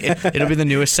 It'll be the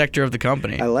newest sector of the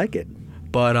company. I like it.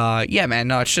 But yeah, man,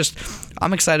 no, it's just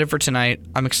I'm excited for tonight.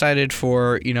 I'm excited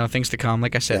for, you know, things to come.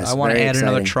 Like I said, Yes, I want to very add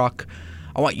another exciting. truck.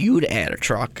 I want you to add a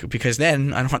truck because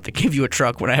then I don't have to give you a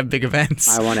truck when I have big events.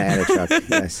 I want to add a truck.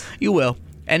 Yes. You will.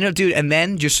 And dude, and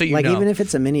then just so you Like know, even if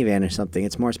it's a minivan or something,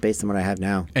 it's more space than what I have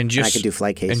now. and I could do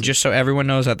flight cases. And just so everyone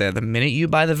knows out there, the minute you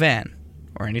buy the van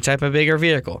or any type of bigger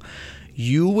vehicle,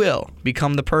 you will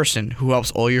become the person who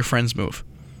helps all your friends move.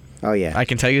 Oh yeah. I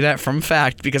can tell you that from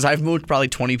fact because I've moved probably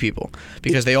 20 people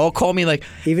because they all call me like,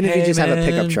 Even if you "Hey, just have a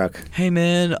pickup man, truck." Hey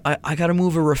man, I got to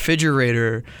move a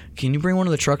refrigerator. Can you bring one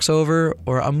of the trucks over?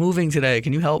 Or I'm moving today.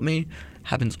 Can you help me?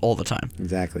 Happens all the time.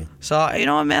 Exactly. So, you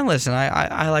know what, man, listen,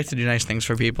 I like to do nice things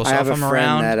for people. So I have if a I'm friend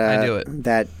around, that I do it.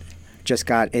 that just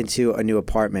got into a new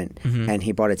apartment Mm-hmm. and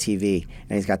he bought a TV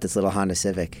and he's got this little Honda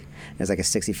Civic. It's like a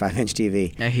 65-inch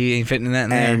TV. Yeah, he ain't fitting that in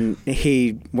there. And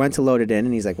he went to load it in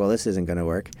and he's like, well, this isn't going to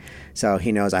work. So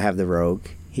he knows I have the Rogue.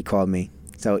 He called me.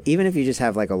 So even if you just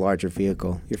have like a larger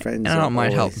vehicle, your friends And I don't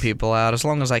mind always- helping people out as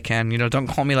long as I can. You know, don't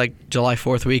call me like July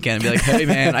 4th weekend and be like, hey,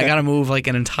 man, I got to move like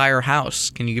an entire house.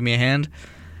 Can you give me a hand?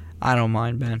 I don't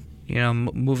mind, man. You know,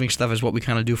 moving stuff is what we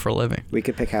kind of do for a living. We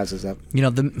could pick houses up. You know,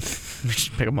 we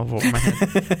just pick them up over my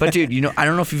head. But, dude, you know, I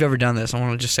don't know if you've ever done this. I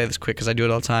want to just say this quick because I do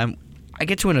it all the time. I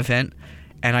get to an event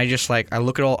and I just like, I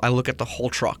look at the whole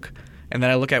truck. And then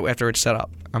I look at after it's set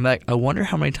up. I'm like, I wonder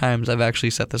how many times I've actually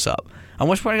set this up. I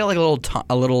wish I got like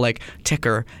a little like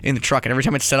ticker in the truck, and every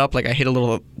time it's set up, like I hit a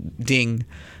little ding,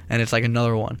 and it's like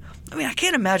another one. I mean, I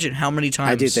can't imagine how many times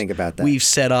I do think about that. we've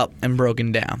set up and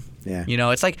broken down. Yeah. You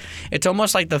know, it's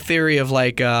almost like the theory of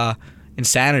like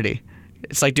insanity.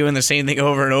 It's like doing the same thing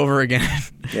over and over again.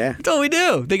 Yeah. That's all we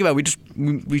do. Think about it.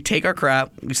 We take our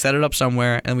crap, we set it up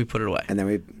somewhere, and we put it away, And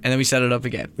then we set it up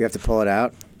again. we have to pull it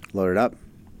out, load it up.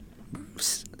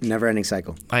 Never-ending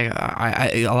cycle. I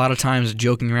a lot of times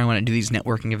joking around when I do these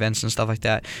networking events and stuff like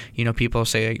that, you know, people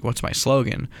say, what's my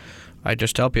slogan? I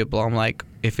just tell people, I'm like,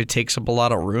 if it takes up a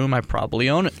lot of room, I probably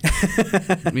own it.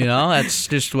 You know, that's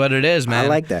just what it is, man. I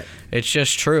like that. It's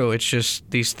just true. It's just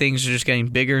these things are just getting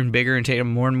bigger and bigger and taking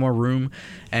more and more room.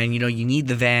 And, you know, you need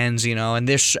the vans, you know,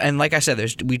 and like I said,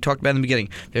 we talked about in the beginning,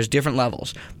 there's different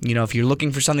levels. You know, if you're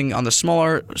looking for something on the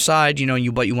smaller side, you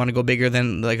know, but you want to go bigger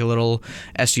than like a little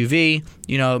SUV,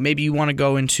 you know, maybe you want to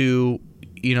go into,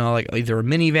 you know, like either a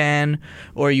minivan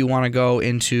or you want to go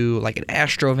into like an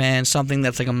Astro van, something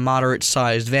that's like a moderate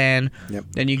sized van. Yep.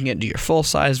 Then you can get into your full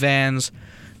size vans.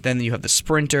 Then you have the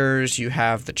Sprinters, you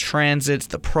have the Transits,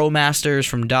 the ProMasters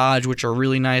from Dodge, which are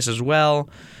really nice as well.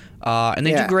 And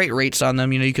they do Yeah. great rates on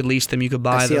them. You know, you could lease them, you could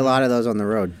buy I see them. a lot of those on the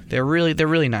road. They're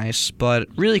really nice. But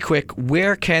really quick,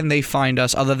 where can they find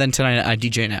us other than tonight at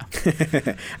DJ Now?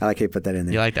 I like how you put that in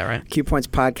there. You like that, right?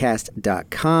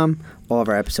 QPointsPodcast.com. All of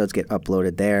our episodes get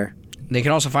uploaded there. They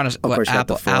can also find us Of course, you have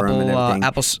the forum and everything.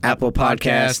 Apple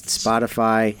Podcasts,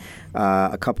 Spotify,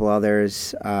 a couple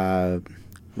others,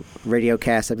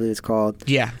 RadioCast, I believe it's called.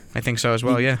 Yeah, I think so as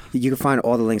well. Yeah. You can find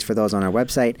all the links for those on our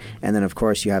website, and then of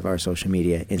course you have our social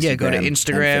media. Instagram, Yeah, go to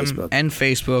Instagram and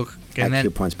Facebook, and at then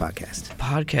Q Points Podcast.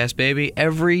 podcast, baby.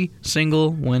 Every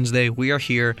single Wednesday, we are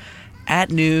here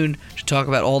at noon to talk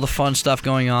about all the fun stuff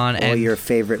going on. All your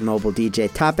favorite mobile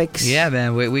DJ topics. Yeah,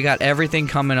 man. We got everything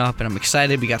coming up, and I'm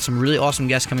excited. We got some really awesome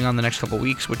guests coming on the next couple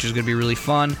weeks, which is going to be really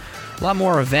fun. A lot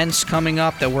more events coming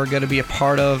up that we're going to be a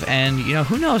part of, and,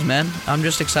 who knows, man? I'm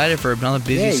just excited for another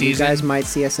busy season. You guys might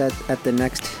see us at the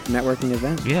next networking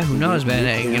event. Yeah, who knows,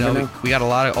 man? We got a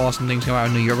lot of awesome things coming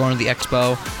out. You're going to the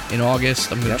expo in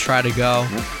August. I'm going to try to go.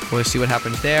 Yep. We'll see what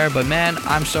happens there. But, man,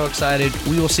 I'm so excited.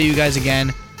 We will see you guys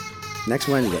again next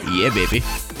Wednesday. Yeah, baby.